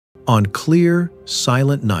On clear,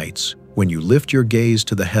 silent nights, when you lift your gaze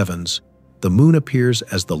to the heavens, the moon appears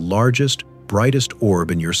as the largest, brightest orb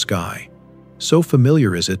in your sky. So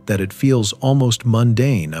familiar is it that it feels almost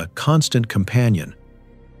mundane, a constant companion.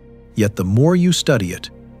 Yet the more you study it,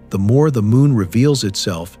 the more the moon reveals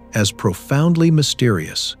itself as profoundly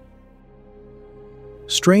mysterious.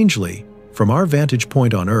 Strangely, from our vantage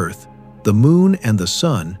point on Earth, the moon and the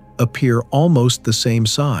sun appear almost the same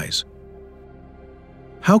size.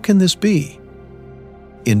 How can this be?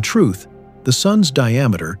 In truth, the sun's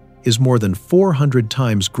diameter is more than 400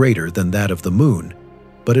 times greater than that of the moon,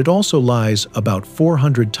 but it also lies about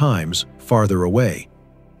 400 times farther away.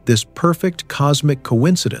 This perfect cosmic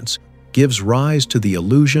coincidence gives rise to the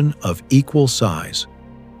illusion of equal size.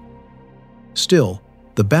 Still,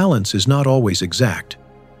 the balance is not always exact.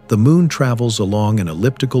 The moon travels along an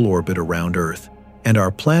elliptical orbit around Earth, and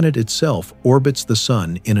our planet itself orbits the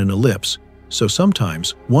sun in an ellipse, so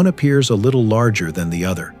sometimes one appears a little larger than the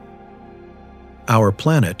other. Our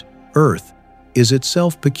planet, Earth, is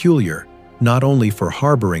itself peculiar, not only for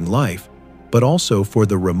harboring life, but also for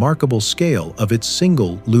the remarkable scale of its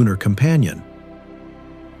single lunar companion.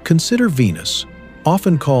 Consider Venus,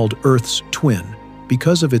 often called Earth's twin,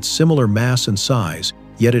 because of its similar mass and size,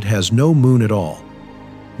 yet it has no moon at all.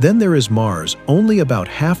 Then there is Mars, only about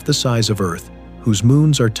half the size of Earth, whose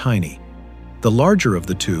moons are tiny. The larger of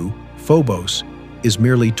the two, Phobos, is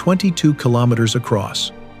merely 22 kilometers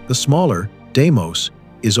across. The smaller, Deimos,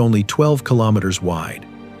 is only 12 kilometers wide.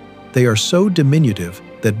 They are so diminutive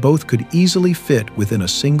that both could easily fit within a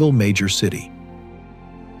single major city.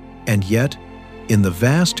 And yet, in the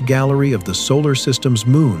vast gallery of the solar system's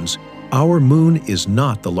moons, our moon is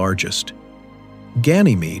not the largest.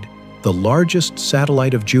 Ganymede, the largest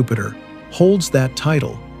satellite of Jupiter, holds that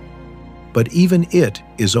title. But even it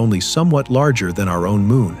is only somewhat larger than our own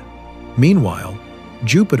moon. Meanwhile,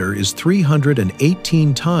 Jupiter is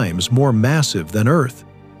 318 times more massive than Earth,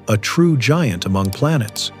 a true giant among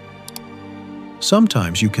planets.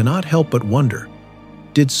 Sometimes you cannot help but wonder,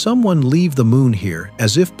 did someone leave the moon here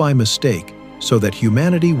as if by mistake so that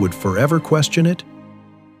humanity would forever question it?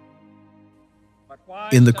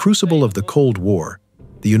 In the crucible of the Cold War,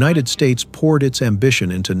 the United States poured its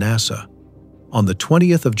ambition into NASA. On the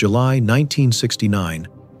 20th of July 1969,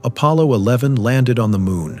 Apollo 11 landed on the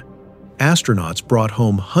moon. Astronauts brought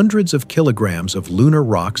home hundreds of kilograms of lunar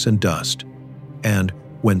rocks and dust. And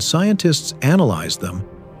when scientists analyzed them,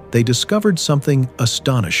 they discovered something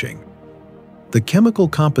astonishing. The chemical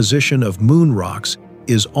composition of moon rocks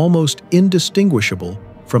is almost indistinguishable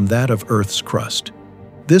from that of Earth's crust.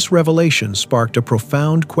 This revelation sparked a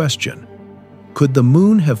profound question. Could the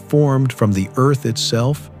moon have formed from the Earth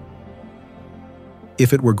itself?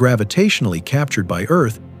 If it were gravitationally captured by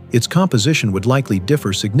Earth, its composition would likely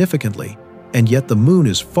differ significantly, and yet the moon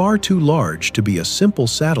is far too large to be a simple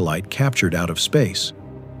satellite captured out of space.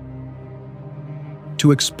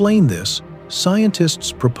 To explain this,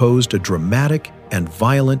 scientists proposed a dramatic and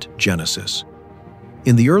violent genesis.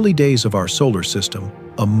 In the early days of our solar system,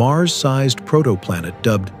 a Mars-sized protoplanet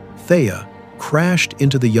dubbed Theia crashed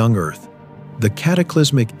into the young Earth. The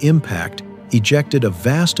cataclysmic impact ejected a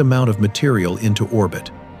vast amount of material into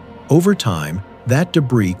orbit. Over time, that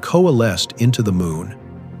debris coalesced into the moon,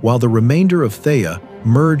 while the remainder of Theia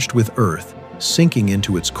merged with Earth, sinking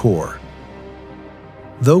into its core.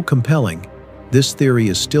 Though compelling, this theory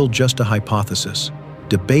is still just a hypothesis,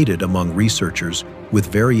 debated among researchers with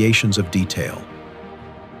variations of detail.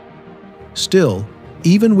 Still,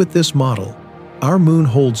 even with this model, our moon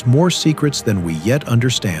holds more secrets than we yet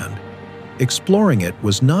understand. Exploring it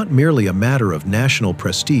was not merely a matter of national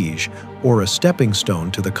prestige or a stepping stone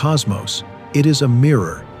to the cosmos. It is a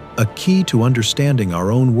mirror, a key to understanding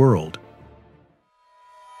our own world.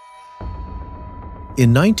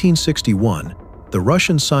 In 1961, the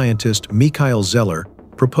Russian scientist Mikhail Zeller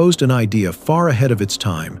proposed an idea far ahead of its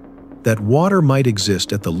time, that water might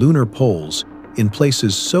exist at the lunar poles in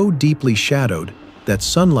places so deeply shadowed that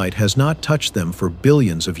sunlight has not touched them for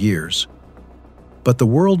billions of years. But the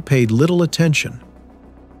world paid little attention.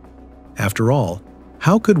 After all,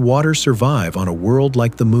 how could water survive on a world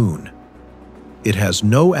like the moon? It has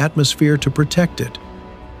no atmosphere to protect it,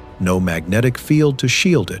 no magnetic field to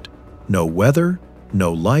shield it, no weather,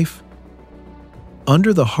 no life.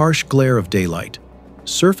 Under the harsh glare of daylight,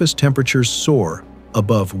 surface temperatures soar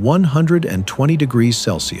above 120 degrees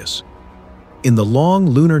Celsius. In the long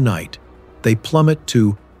lunar night, they plummet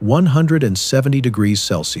to 170 degrees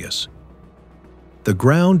Celsius. The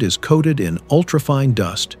ground is coated in ultrafine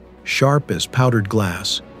dust, sharp as powdered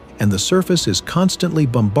glass, and the surface is constantly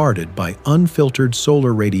bombarded by unfiltered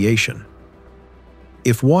solar radiation.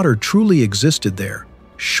 If water truly existed there,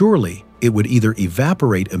 Surely it would either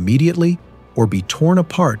evaporate immediately or be torn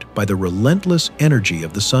apart by the relentless energy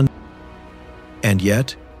of the sun. And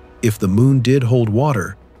yet, if the moon did hold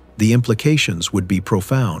water, the implications would be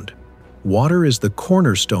profound. Water is the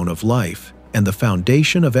cornerstone of life and the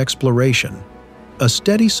foundation of exploration. A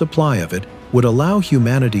steady supply of it would allow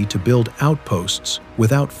humanity to build outposts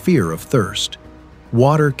without fear of thirst.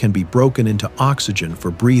 Water can be broken into oxygen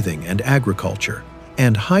for breathing and agriculture,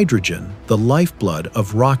 and hydrogen, the lifeblood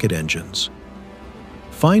of rocket engines.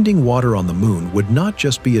 Finding water on the moon would not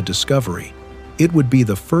just be a discovery, it would be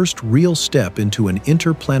the first real step into an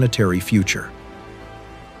interplanetary future.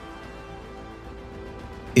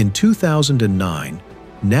 In 2009,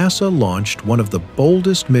 NASA launched one of the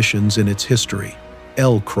boldest missions in its history,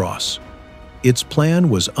 L-Cross. Its plan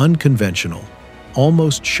was unconventional,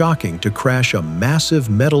 almost shocking to crash a massive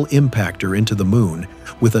metal impactor into the moon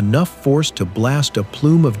with enough force to blast a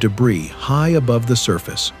plume of debris high above the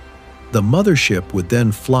surface. The mothership would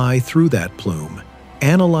then fly through that plume,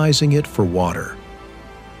 analyzing it for water.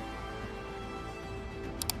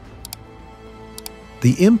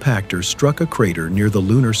 The impactor struck a crater near the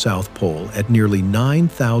lunar South Pole at nearly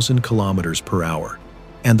 9,000 kilometers per hour,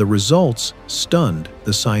 and the results stunned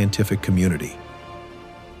the scientific community.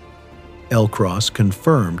 L-Cross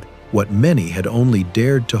confirmed what many had only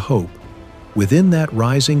dared to hope. Within that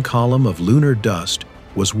rising column of lunar dust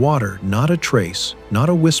was water, not a trace, not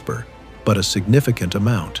a whisper, but a significant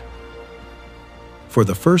amount. For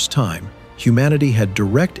the first time, humanity had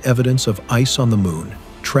direct evidence of ice on the moon,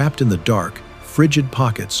 trapped in the dark, frigid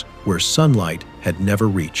pockets where sunlight had never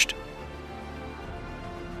reached.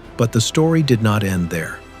 But the story did not end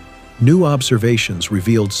there. New observations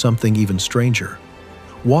revealed something even stranger.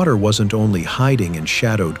 Water wasn't only hiding in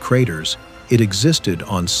shadowed craters, it existed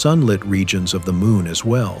on sunlit regions of the moon as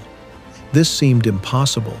well. This seemed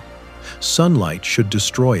impossible. Sunlight should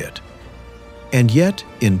destroy it. And yet,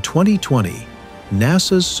 in 2020,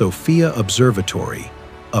 NASA's SOFIA Observatory,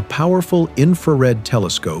 a powerful infrared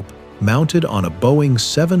telescope mounted on a Boeing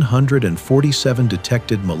 747,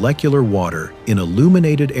 detected molecular water in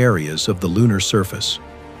illuminated areas of the lunar surface.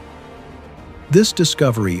 This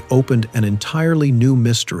discovery opened an entirely new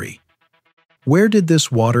mystery. Where did this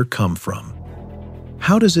water come from?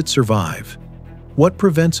 How does it survive? What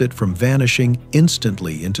prevents it from vanishing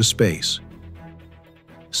instantly into space?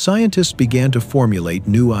 Scientists began to formulate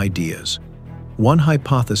new ideas. One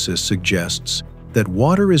hypothesis suggests that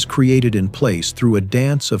water is created in place through a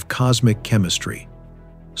dance of cosmic chemistry.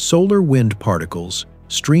 Solar wind particles,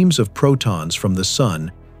 streams of protons from the sun,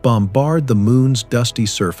 bombard the moon's dusty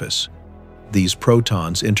surface. These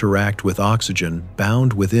protons interact with oxygen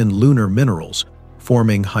bound within lunar minerals,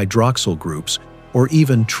 forming hydroxyl groups or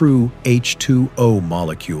even true H2O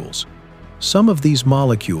molecules. Some of these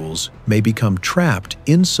molecules may become trapped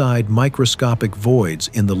inside microscopic voids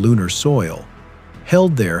in the lunar soil,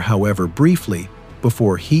 held there, however, briefly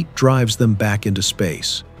before heat drives them back into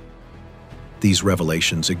space. These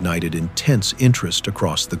revelations ignited intense interest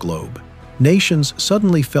across the globe. Nations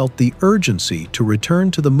suddenly felt the urgency to return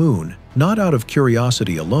to the moon, not out of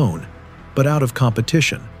curiosity alone, but out of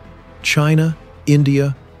competition. China,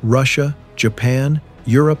 India, Russia, Japan,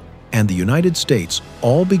 Europe, and the United States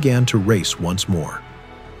all began to race once more.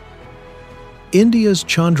 India's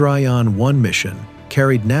Chandrayaan-1 mission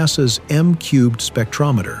carried NASA's M-cubed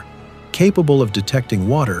spectrometer, capable of detecting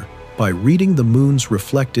water by reading the moon's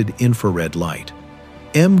reflected infrared light.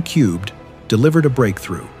 M-cubed delivered a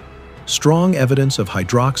breakthrough: strong evidence of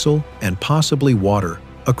hydroxyl and possibly water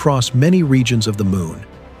across many regions of the moon,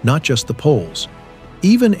 not just the poles.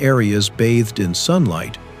 Even areas bathed in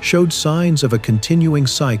sunlight showed signs of a continuing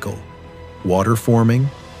cycle: water forming,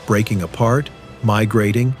 breaking apart,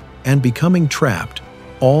 migrating, and becoming trapped,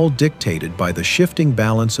 all dictated by the shifting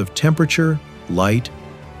balance of temperature, light,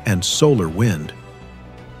 and solar wind.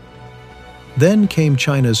 Then came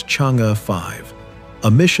China's Chang'e 5, a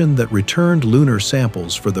mission that returned lunar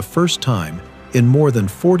samples for the first time in more than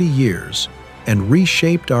 40 years and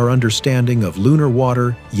reshaped our understanding of lunar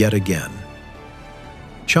water yet again.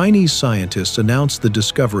 Chinese scientists announced the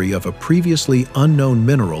discovery of a previously unknown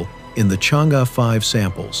mineral in the Chang'e 5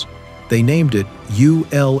 samples. They named it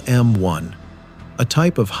ULM1, a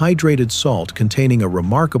type of hydrated salt containing a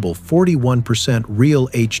remarkable 41% real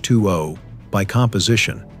H2O by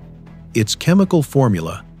composition. Its chemical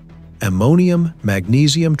formula: ammonium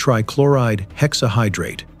magnesium trichloride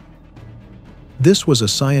hexahydrate. This was a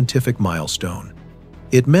scientific milestone.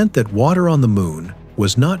 It meant that water on the moon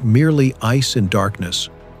was not merely ice in darkness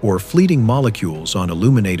or fleeting molecules on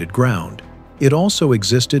illuminated ground. It also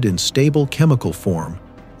existed in stable chemical form,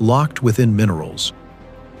 locked within minerals.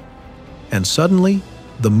 And suddenly,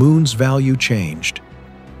 the moon's value changed.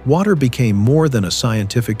 Water became more than a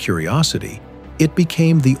scientific curiosity, it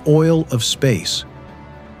became the oil of space.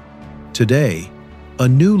 Today, a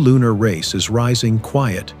new lunar race is rising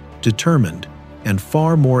quiet, determined, and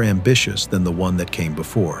far more ambitious than the one that came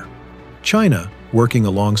before. China, working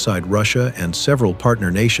alongside Russia and several partner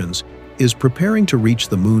nations, is preparing to reach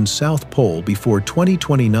the moon's south pole before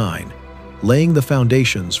 2029, laying the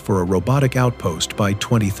foundations for a robotic outpost by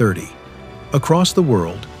 2030. Across the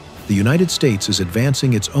world, the United States is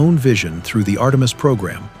advancing its own vision through the Artemis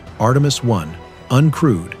program, Artemis 1,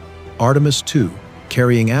 uncrewed, Artemis 2,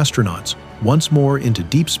 carrying astronauts once more into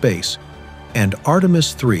deep space, and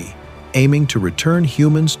Artemis 3, aiming to return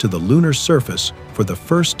humans to the lunar surface for the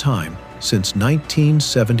first time since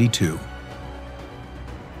 1972.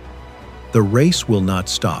 The race will not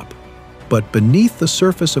stop, but beneath the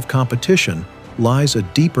surface of competition lies a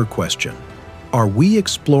deeper question. Are we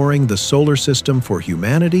exploring the solar system for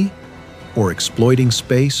humanity or exploiting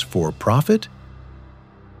space for profit?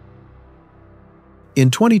 In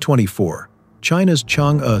 2024, China's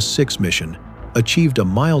Chang'e 6 mission achieved a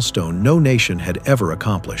milestone no nation had ever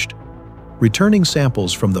accomplished. Returning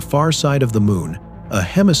samples from the far side of the moon, a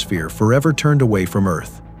hemisphere forever turned away from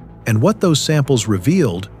Earth. And what those samples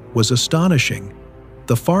revealed was astonishing.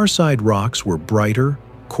 The far side rocks were brighter,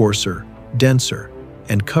 coarser, denser,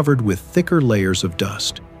 and covered with thicker layers of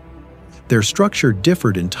dust. Their structure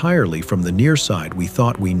differed entirely from the near side we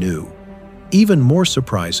thought we knew. Even more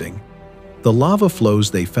surprising, the lava flows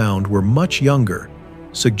they found were much younger,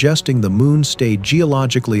 suggesting the moon stayed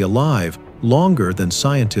geologically alive longer than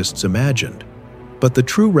scientists imagined. But the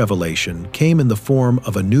true revelation came in the form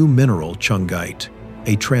of a new mineral, chungite,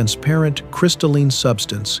 a transparent crystalline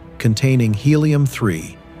substance containing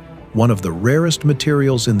helium-3, one of the rarest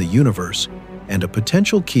materials in the universe and a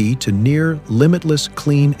potential key to near-limitless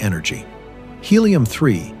clean energy.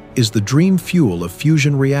 Helium-3 is the dream fuel of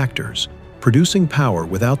fusion reactors, producing power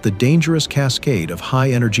without the dangerous cascade of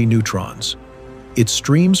high-energy neutrons. It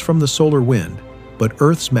streams from the solar wind, but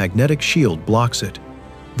Earth's magnetic shield blocks it.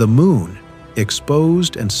 The moon,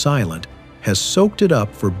 exposed and silent, has soaked it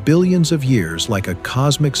up for billions of years like a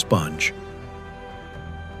cosmic sponge.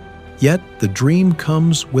 Yet the dream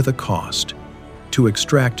comes with a cost. To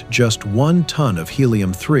extract just 1 ton of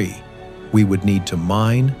helium-3, we would need to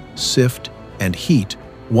mine, sift, and heat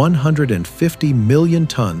 150 million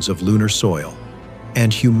tons of lunar soil.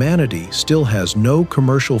 And humanity still has no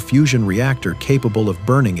commercial fusion reactor capable of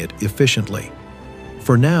burning it efficiently.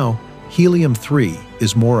 For now, helium-3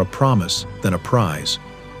 is more a promise than a prize.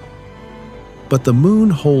 But the moon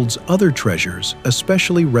holds other treasures,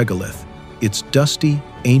 especially regolith, its dusty,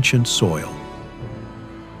 ancient soil.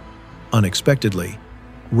 Unexpectedly,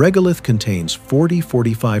 regolith contains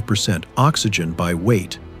 40–45% oxygen by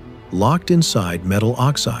weight, locked inside metal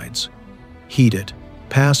oxides. Heat it,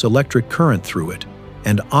 pass electric current through it,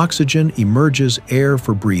 and oxygen emerges air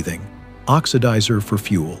for breathing, oxidizer for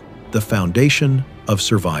fuel, the foundation of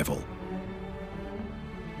survival.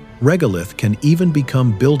 Regolith can even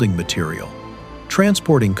become building material.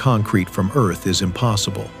 Transporting concrete from Earth is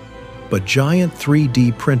impossible, but giant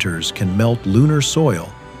 3D printers can melt lunar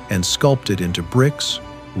soil and sculpt it into bricks,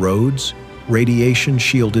 roads,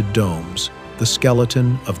 radiation-shielded domes, the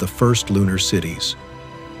skeleton of the first lunar cities.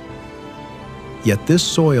 Yet this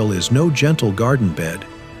soil is no gentle garden bed.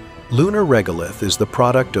 Lunar regolith is the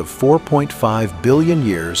product of 4.5 billion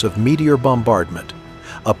years of meteor bombardment,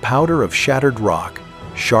 a powder of shattered rock,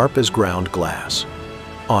 sharp as ground glass.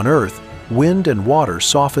 On Earth, wind and water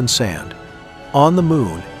soften sand. On the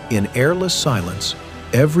moon, in airless silence,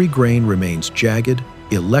 every grain remains jagged,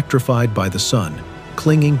 electrified by the sun,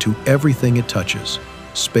 clinging to everything it touches: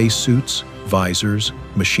 spacesuits, visors,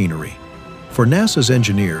 machinery. For NASA's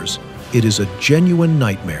engineers, it is a genuine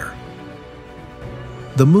nightmare.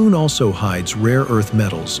 The moon also hides rare earth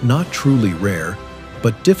metals, not truly rare,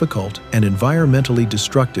 but difficult and environmentally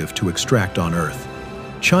destructive to extract on Earth.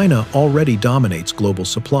 China already dominates global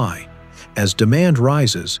supply. As demand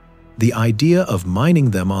rises, the idea of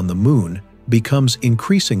mining them on the moon becomes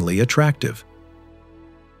increasingly attractive.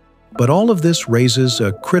 But all of this raises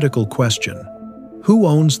a critical question: who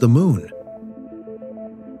owns the moon?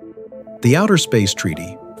 The Outer Space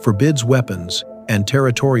Treaty forbids weapons and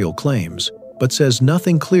territorial claims, but says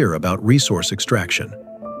nothing clear about resource extraction.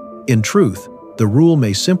 In truth, the rule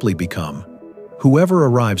may simply become, whoever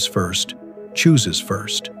arrives first, chooses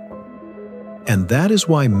first. And that is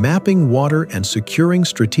why mapping water and securing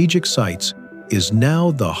strategic sites is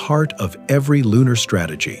now the heart of every lunar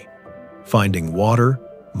strategy. Finding water,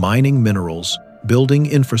 mining minerals, building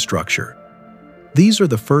infrastructure. These are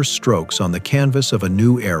the first strokes on the canvas of a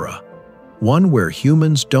new era. one where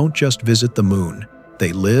humans don't just visit the moon,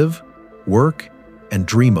 they live, work, and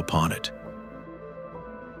dream upon it.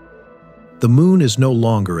 The moon is no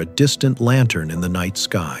longer a distant lantern in the night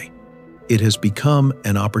sky. It has become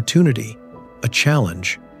an opportunity, a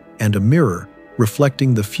challenge, and a mirror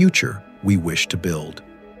reflecting the future we wish to build.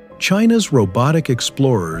 China's robotic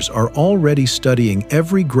explorers are already studying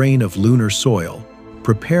every grain of lunar soil,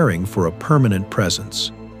 preparing for a permanent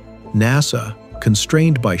presence. NASA,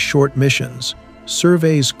 constrained by short missions,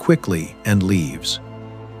 surveys quickly and leaves.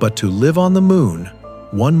 But to live on the moon,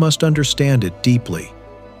 one must understand it deeply.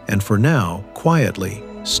 And for now, quietly,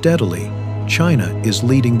 steadily, China is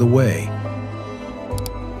leading the way.